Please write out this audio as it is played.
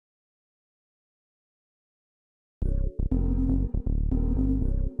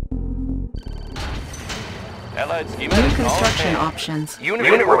Allied New schematics. construction options.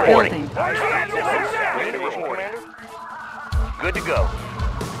 Unit reporting. Building. Unit reporting. Good to go.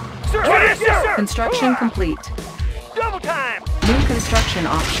 Sir, yes, sir! Construction complete. Double time! New construction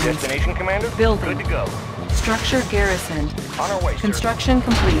options. Destination, Commander? Building. Good to go. Structure garrisoned. On our way, sir. Construction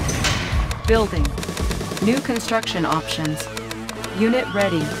complete. Building. New construction options. Unit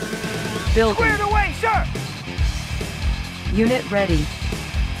ready. Building. Squared away, sir! Unit ready.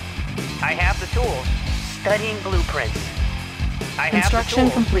 I have the tools. Studying blueprints. I Construction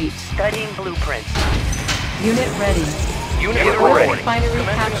have the tools. complete. Studying blueprints. Unit ready. Unit Oil reporting. refinery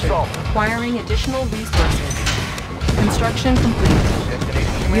Commencing captured. assault. Acquiring additional resources. Construction complete.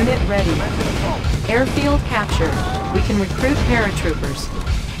 Destination, Commander? Unit ready. Commencing assault. Airfield captured. We can recruit paratroopers.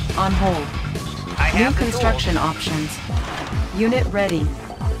 On hold. I New have the construction options. Unit ready.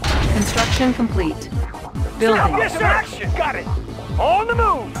 Construction complete. Building. Yes, sir! Action! Got it! On the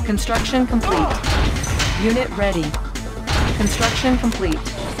move! Construction complete. Unit ready. Construction complete.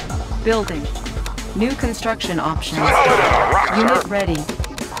 Building. New construction options. Unit ready.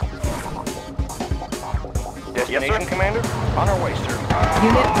 Destination, Commander? On our way, sir.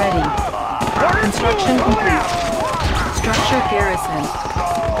 Unit ready. Construction complete. Structure garrison.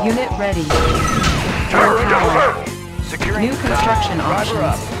 Unit ready. Air power. Securing. New construction Roger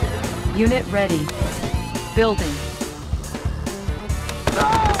up. options. Unit ready. Building.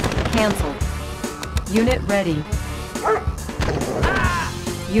 Cancelled. Unit ready.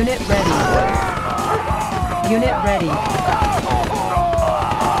 Unit ready. Unit ready.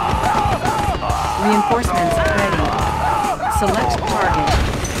 Reinforcements ready. Select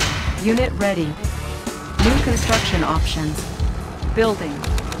target. Unit ready. New construction options. Building.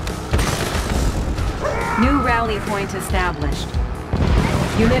 New rally point established.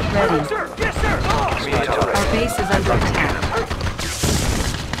 Unit ready. Sir! Yes, sir! Our base is under attack.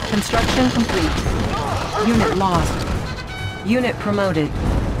 Construction complete. Unit lost. Unit promoted.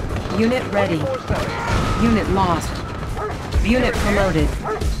 Unit ready. Unit lost. Unit promoted.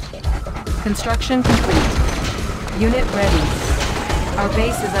 Construction complete. Unit ready. Our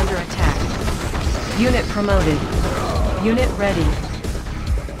base is under attack. Unit promoted. Unit ready.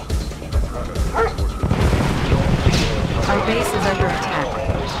 Our base is under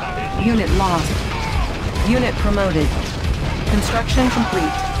attack. Unit lost. Unit promoted. Construction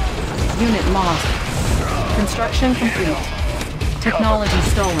complete. Unit lost. Construction complete. Technology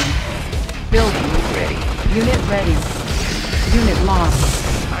stolen. Building. Unit ready. Unit lost.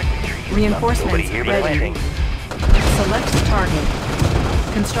 Reinforcements ready. Select target.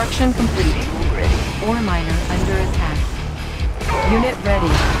 Construction complete. Ore miner under attack. Unit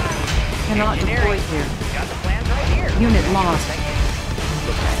ready. Cannot deploy here. Got the plans right here. Unit lost.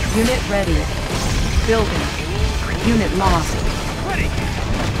 Unit ready. Building. Unit lost. Ready!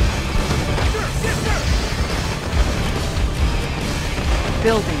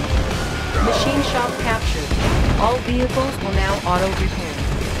 Building. Machine shop captured. All vehicles will now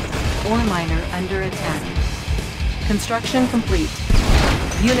auto-repair. Ore miner under attack. Construction complete.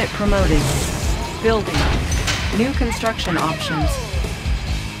 Unit promoted. Building. New construction options.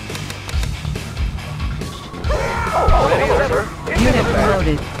 Unit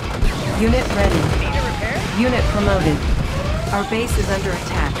promoted. Unit ready. Unit promoted. Our base is under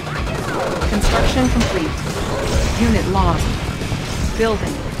attack. Construction complete. Unit lost.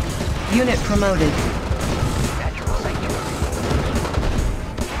 Building. Unit promoted.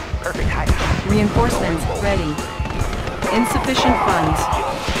 Perfect hideout. Reinforcements ready. Insufficient funds.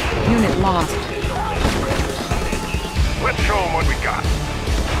 Unit lost. Let's show them what we got.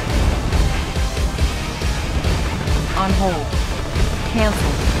 On hold.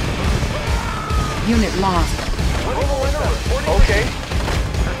 Cancelled. Unit lost. Okay.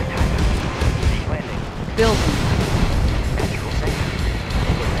 Building.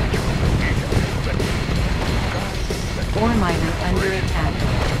 Ore miner under attack.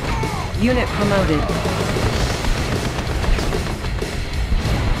 Unit promoted.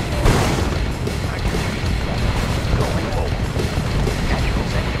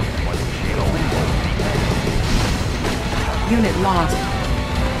 Unit lost.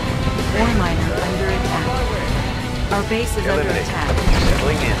 Ore miner under attack. Our base is under attack.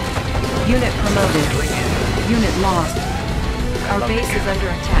 Settling in. Unit promoted. Unit lost. Our base is under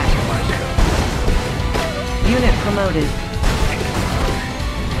attack. Unit promoted.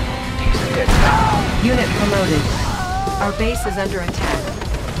 Unit promoted. Our base is under attack.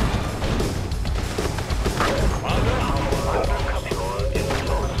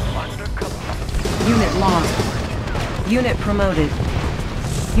 Unit lost. Unit promoted.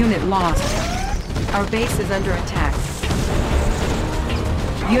 Unit lost. Our base is under attack.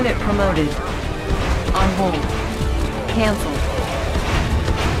 Unit promoted. On hold. Cancel.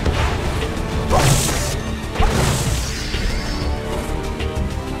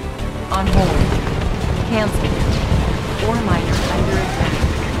 On hold. Cancel. Ore miner under attack.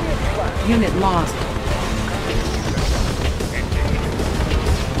 Unit lost.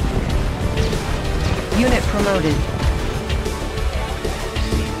 Unit promoted.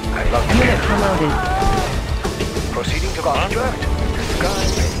 Unit promoted. Proceeding to contract. Sky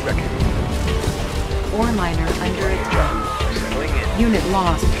record. Ore miner under attack. Settling in. Unit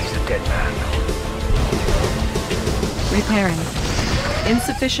lost. He's a dead man. Repairing.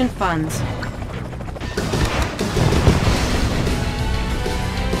 Insufficient funds.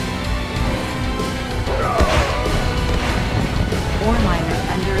 Ore miner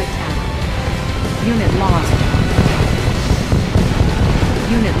under attack. Unit lost.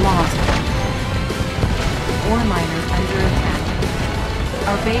 Unit lost. Ore miner under attack.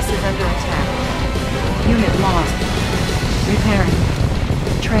 Our base is under attack. Unit lost. Repairing.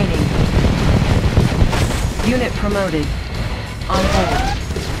 Training. Unit promoted. On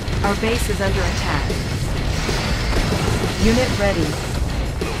hold. Our base is under attack. Unit ready.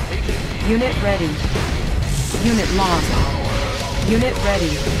 Unit ready. Unit lost. Unit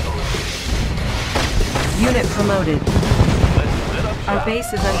ready. Unit promoted. Our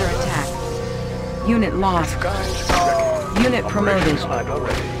base is under attack. Unit lost. Unit promoted.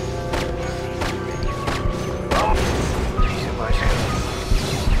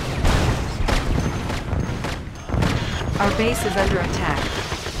 Our base is under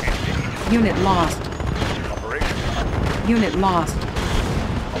attack. Unit lost. Unit lost.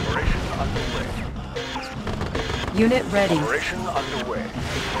 Unit ready. Operation underway.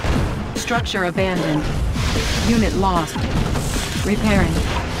 Structure abandoned. Unit lost. Repairing.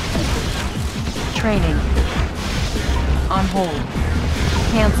 Training. On hold.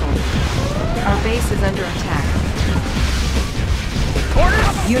 Cancelled. Our base is under attack.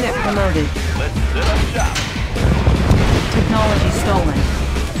 Unit promoted. Let's set up shop. Technology stolen.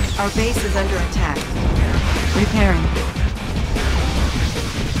 Our base is under attack. Repairing.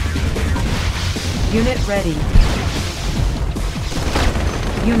 Unit ready.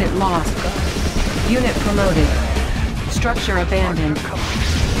 Unit lost. Unit promoted. Structure abandoned.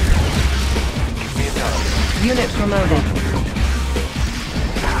 Unit promoted.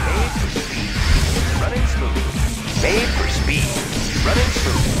 Running smooth. Made for speed. Running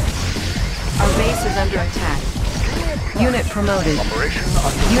smooth. Our base is under attack. Unit promoted. Operation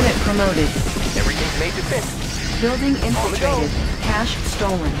underway. Unit promoted. Everything's made to fit. Building infiltrated. Cash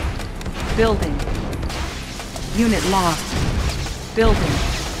stolen. Building. Unit lost. Building.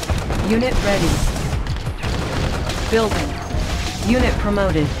 Unit ready. Building. Unit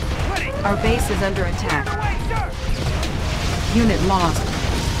promoted. Our base is under attack. Unit lost.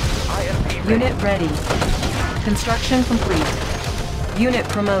 Unit ready. Construction complete. Unit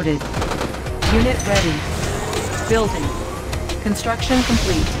promoted. Unit ready. Building. Construction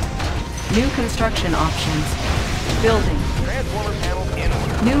complete. New construction options. Building. Transformer panels in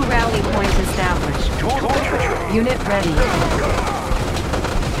order. New rally point established. Unit ready.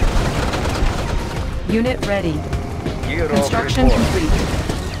 Unit ready. Construction complete.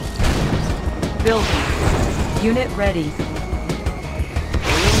 Building. Unit ready.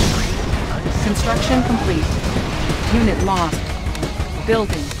 Construction complete. Unit lost.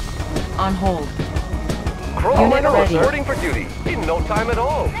 Building. On hold. Unit ready. Reporting for duty. In no time at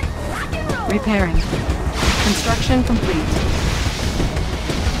all. Repairing. Construction complete.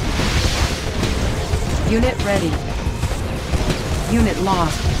 Unit ready. Unit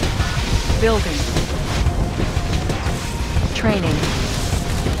lost. Building. Training.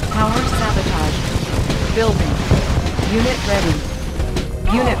 Power sabotage. Building. Unit ready.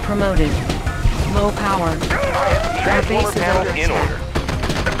 Unit promoted. Low power. Our base is under in attack. order.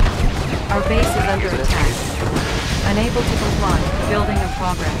 Our base is under attack. Unable to comply. Building in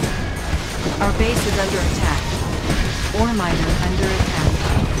progress. Our base is under attack. Ore miner under attack.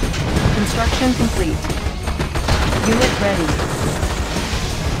 Construction complete. Unit ready.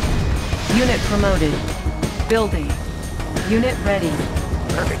 Unit promoted. Building. Unit ready.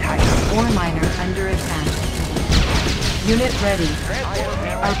 Perfect height. Ore miner under attack. Unit ready.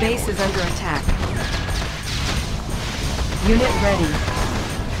 Our base is under attack. Unit ready.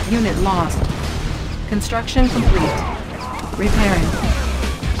 Unit lost. Construction complete. Repairing.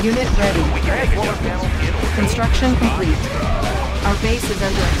 Unit ready. Transformer panels in order. Construction complete. Our base is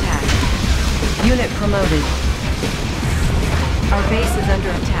under attack. Unit promoted. Our base is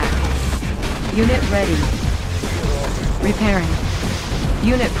under attack. Unit ready. Repairing.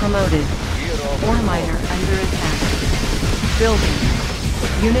 Unit promoted. Ore miner under attack. Building.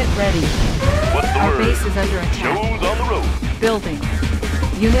 Unit ready. What's the Our word. base is under attack. Show's on the road. Building.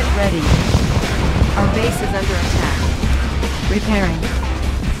 Unit ready. Our base is under attack. Repairing.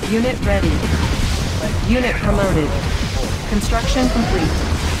 Unit ready. Unit promoted. Construction complete.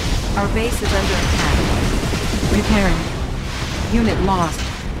 Our base is under attack. Repairing. Unit lost.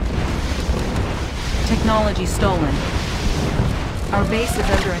 Technology stolen. Our base is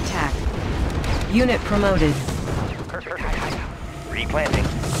under attack. Unit promoted. Perfect hideout. Replanting.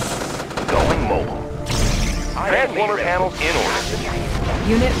 Going mobile. Transformer panels in order.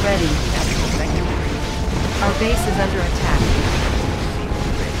 Unit ready. Our base is under attack.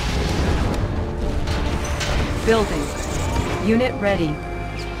 Building. Unit ready.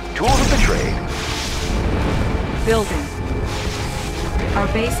 Tools of the trade. Building. Our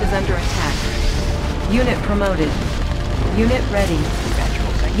base is under attack. Unit promoted. Unit ready.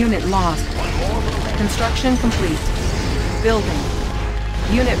 Unit lost. Construction complete. Building.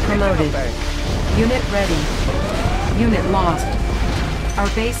 Unit promoted. Unit ready. Unit lost. Our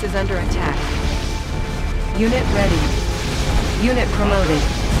base is under attack. Unit ready. Unit promoted.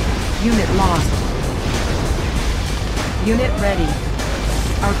 Unit lost. Unit ready.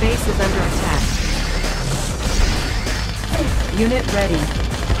 Our base is under attack. Unit ready.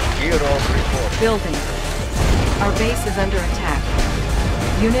 Building. Our base is under attack.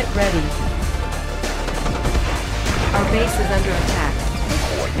 Unit ready. Our base is under attack.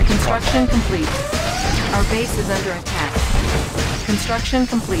 Construction complete. Our base is under attack. Construction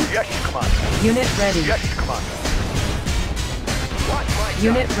complete. Yes, Commander. Unit ready. Yes, Commander.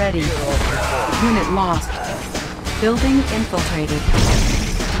 Unit ready. Unit lost. Building infiltrated.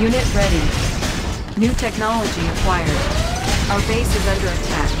 Unit ready. New technology acquired. Our base is under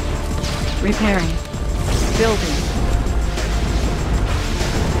attack. Repairing. Building.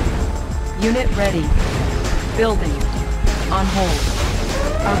 Unit ready. Building. On hold.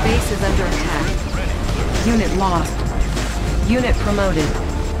 Our base is under attack. Unit lost. Unit promoted.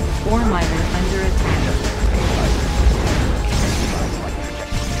 Ore miner under attack.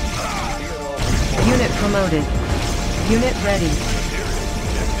 Unit promoted. Unit ready.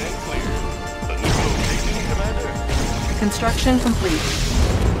 Construction complete.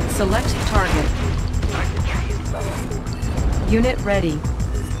 Select target. Unit ready.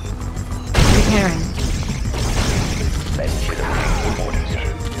 Repairing.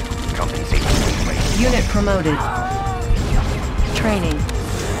 Unit promoted. Training.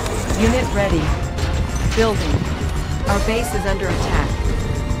 Unit ready. Building. Our base is under attack.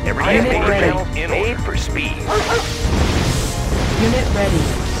 Every Unit ready. made for speed. Unit ready.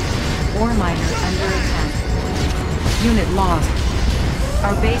 Ore miner under attack. Unit lost.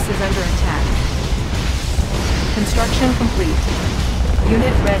 Our base is under attack. Construction complete.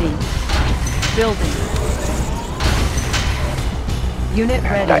 Unit ready. Building. Unit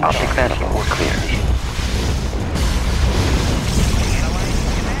ready. Dioptic mantle more clear.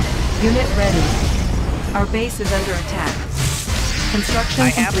 Unit ready. Our base is under attack. Construction I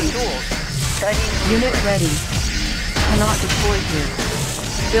have the complete. tools. Studying Unit ready. Cannot deploy here.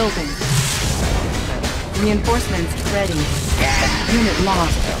 Building. Reinforcements ready. Unit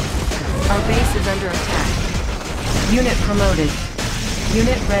lost. Our base is under attack. Unit promoted.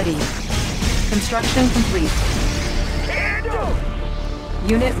 Unit ready. Construction complete.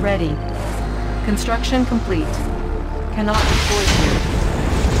 Unit ready. Construction complete. Cannot deploy here.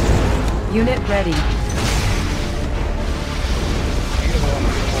 Unit ready.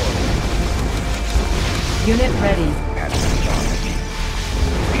 Unit ready.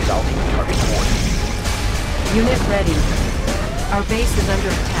 Unit ready. Our base is under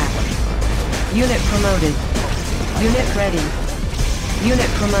attack. Unit promoted. Unit ready. Unit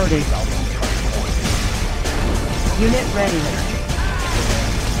promoted. Unit ready.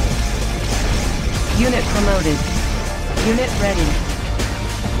 Unit promoted. Unit ready.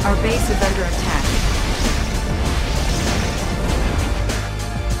 Our base is under attack.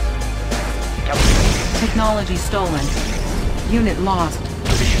 Technology stolen. Unit lost.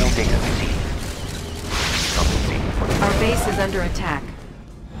 Additional data received. Our base is under attack.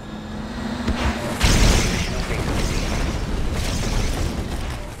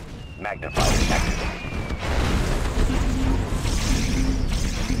 Magnified activated.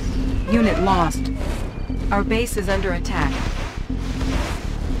 Unit lost. Our base is under attack.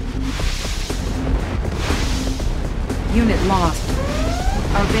 Unit lost.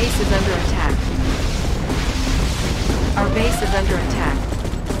 Our base is under attack. Our base is under attack.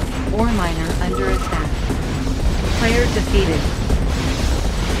 Ore miner under attack. Player defeated.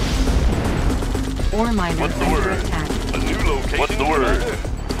 Ore miner What's the under word? attack. A new location. What's the word?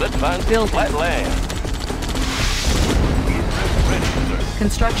 Let's find Building. flat land.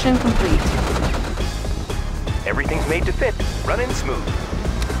 Construction complete. Everything's made to fit. Running smooth.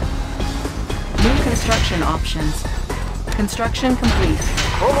 New construction options. Construction complete.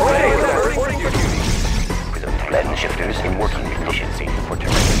 Lead shifters in working condition for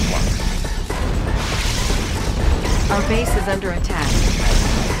Tiberium Wars. Our base is under attack.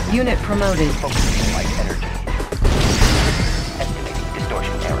 Unit promoted. Focusing light energy. Estimating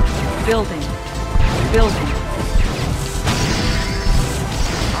distortion error. Building. Building.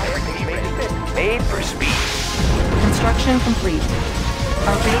 Everything's made to fit. Made for speed. Construction complete.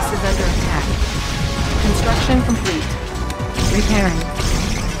 Our base is under attack. Construction complete. Repairing.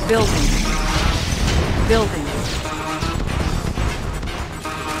 Building. Building.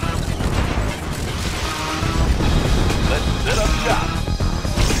 Let's set up shop.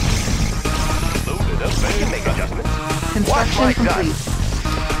 Load it up We can and make adjustments. Construction Watch my complete.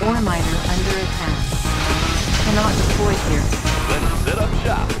 Ore miner under attack. Cannot deploy here. let's set up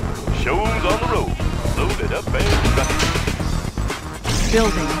shop. Shows on the road. Load it up and run.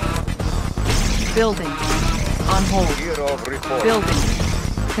 Building. Building. On hold. Building.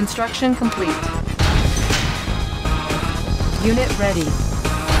 Construction complete. Unit ready.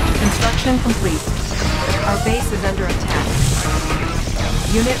 Construction complete. Our base is under attack.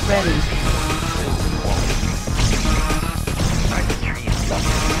 Unit ready.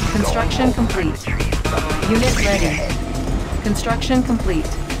 Construction complete. Unit ready. Construction complete.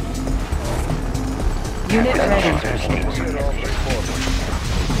 Unit ready.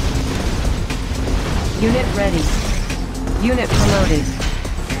 Unit ready. Unit promoted.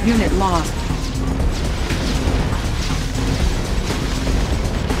 Unit lost.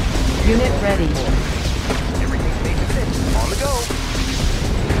 Unit ready. Everything's made to fit. On the go.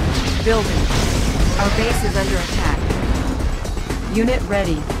 Building. Our base is under attack. Unit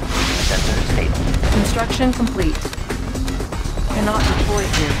ready. Sensor stable. Construction complete. Cannot deploy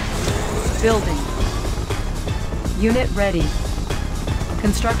here. Building. Unit ready.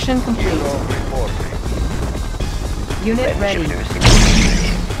 Construction complete. Unit ready.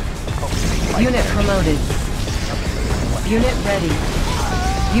 Unit promoted. Unit ready.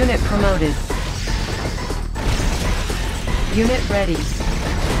 Unit promoted. Unit ready.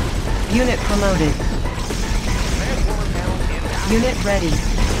 Unit promoted. Unit ready.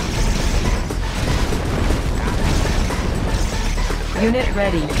 Unit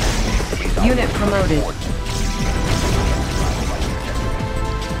ready. Unit promoted.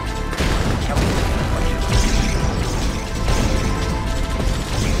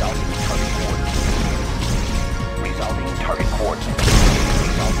 Resolving target coordinates.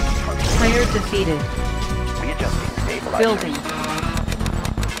 Player defeated. Readjusting stabilizer. Building.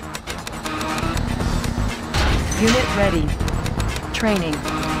 Unit ready. Training.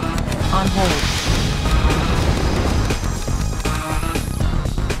 On hold.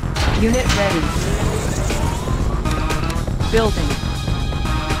 Unit ready. Building.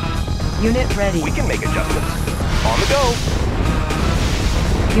 Unit ready. We can make adjustments. On the go.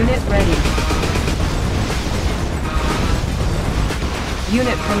 Unit ready.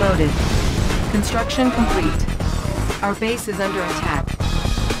 Unit promoted. Construction complete. Our base is under attack.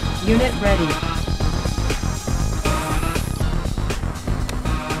 Unit ready.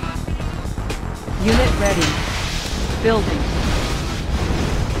 Unit ready. Building.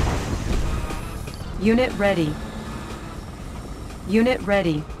 Unit ready. Unit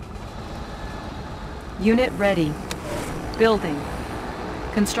ready. Unit ready. Building.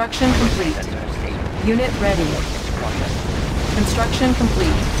 Construction complete. Sensor stable. Unit ready. Construction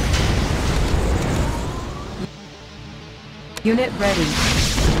complete. Unit ready.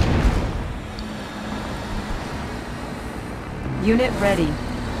 Unit ready.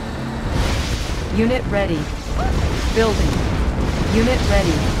 Unit ready. Building. Unit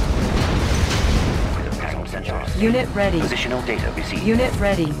ready. Panel sensors. Unit ready. Positional data received. Unit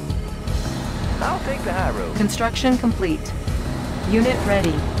ready. I'll take the high road. Construction complete. Unit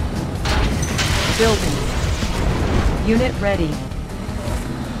ready. Building. Unit ready.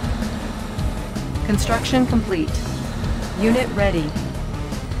 Construction complete. Unit ready.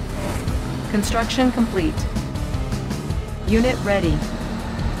 Construction complete. Unit ready.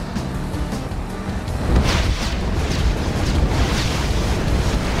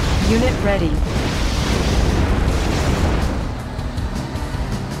 Unit ready.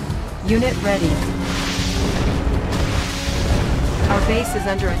 Unit ready. Our base is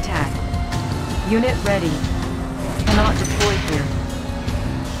under attack. Unit ready. Cannot deploy here.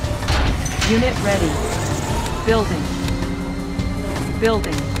 Unit ready. Building.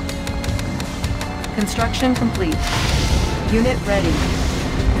 Building. Construction complete. Unit ready.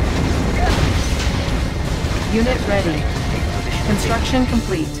 Unit ready. Construction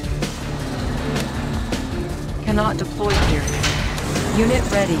complete. Cannot deploy here. Unit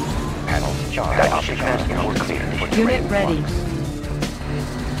ready. Panels charged. Option in working conditions. Unit ready.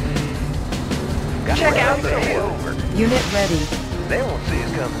 Check out the Unit ready. They won't see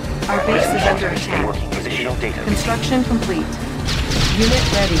us coming. Our base is under In attack. working positional data. Construction complete. Unit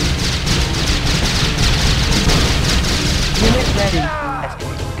ready. Unit ready.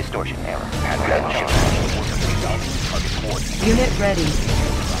 Estimating distortion error. Panel charged. Unit ready.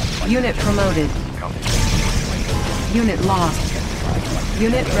 Unit promoted. Unit lost.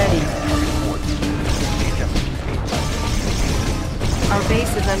 Unit ready. Our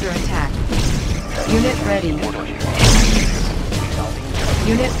base is under attack. Unit ready.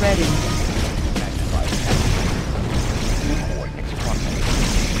 Unit ready.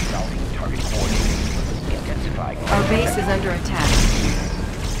 Our base is under attack.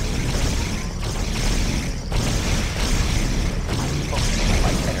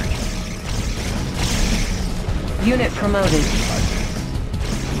 Unit promoted.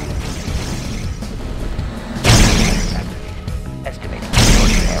 Estimating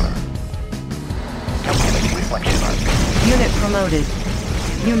distortion error. Calculating reflection arc. Unit promoted.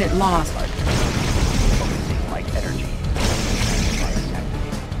 Unit lost. Focusing light energy.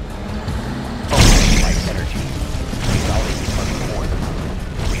 Focusing light energy. Resolving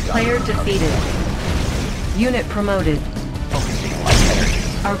coordinate. Player defeated. Unit promoted. Focusing light energy.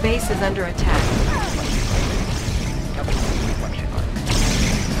 Our base is under attack. Calculating reflection arc.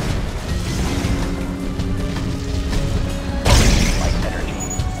 Focusing light energy.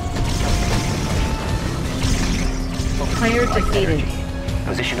 Player defeated.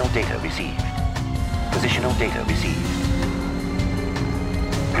 Positional data received. Positional data received.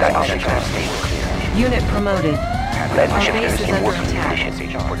 Option stable clear. Unit promoted. Lead Our shifters base is in under working attack.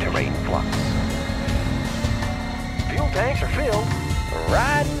 conditions for terrain flux. Fuel tanks are filled.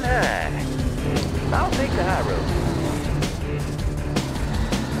 Riding high. I'll take the high road.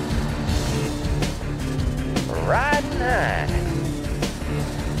 Riding high.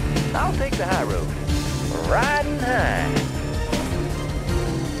 I'll take the high road. Riding high.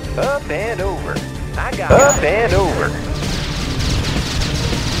 Up and over. I got up and over.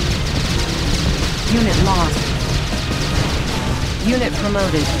 Unit lost. Unit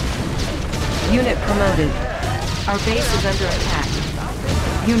promoted. Unit promoted. Our base is under attack.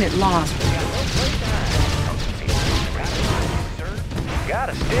 Unit lost. Got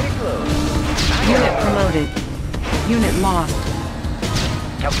a steady glow. Unit promoted. Unit lost.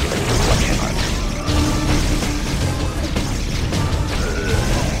 Calculating reflection arc.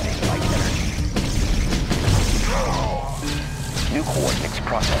 Light energy. New coordinates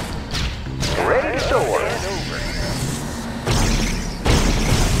processed. Ready to soar.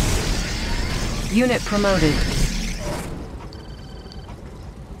 Unit promoted.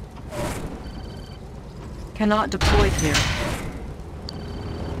 Cannot deploy here.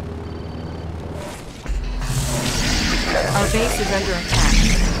 Our base is under attack.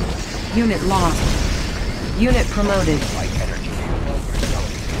 Unit lost. Unit promoted. Light energy.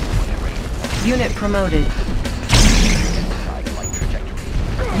 Unit promoted. Light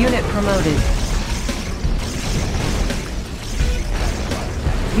trajectory. Unit promoted.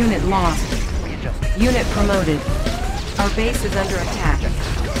 Unit lost. Readjusting. Unit promoted. Our base is under attack.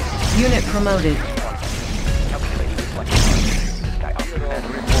 Unit promoted. Calculating reflection arc. Dioptric and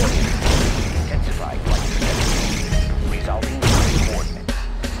reporting. Intensified light trajectory. Resolving coordinates.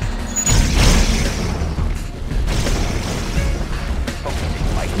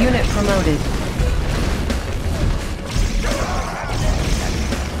 Focusing light Unit promoted.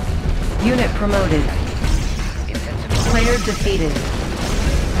 Unit promoted. intensified Player defeated.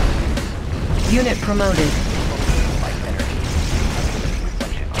 Unit promoted. light energy.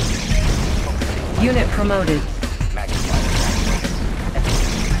 Reflection arc. Focusing Unit promoted. magnified.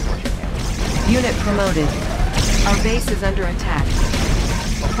 Unit promoted. Our base is under attack.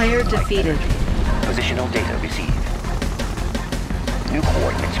 Player defeated. Positional data received. New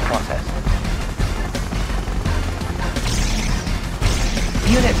coordinates processed.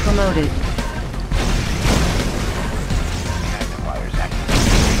 Unit promoted. Magnifiers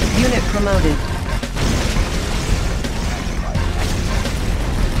active. Unit promoted.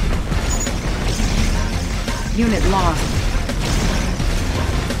 Unit lost.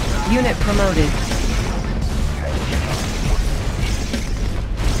 Unit promoted.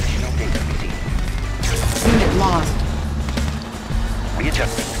 Positional data received. Unit lost.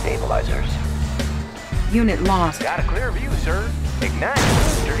 Readjusting stabilizers. Unit lost. Got a clear view, sir. Ignite the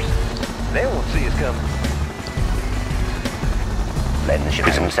boosters. They won't see us coming. Lens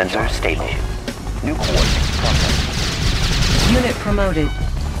prism sensor stable. New coordinates processed. Unit promoted.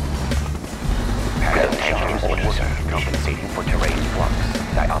 Lens engine Systems in working. Compensating for terrain flux.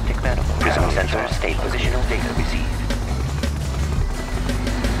 Dioptic manifold. Prism sensor state positional data received.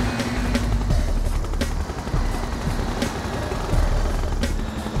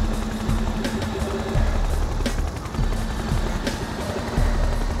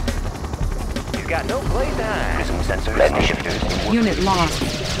 He's got no place to hide. Prism sensor lens shifters in working. Unit lost.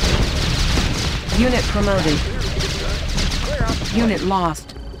 Unit promoted. Unit lost.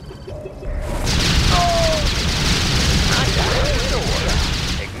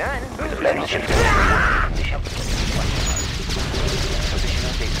 Ignite and boost. Lens shifters in working condition.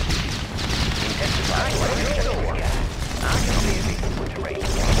 Positional data received. Intensify trajectory gap. Compensating for terrain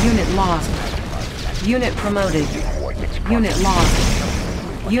flux. Unit lost. Unit promoted. Unit lost.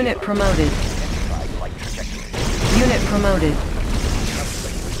 Unit promoted. Unit promoted.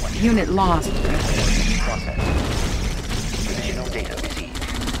 Unit lost. Positional data received.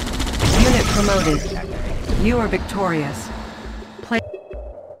 Unit promoted. You are victorious.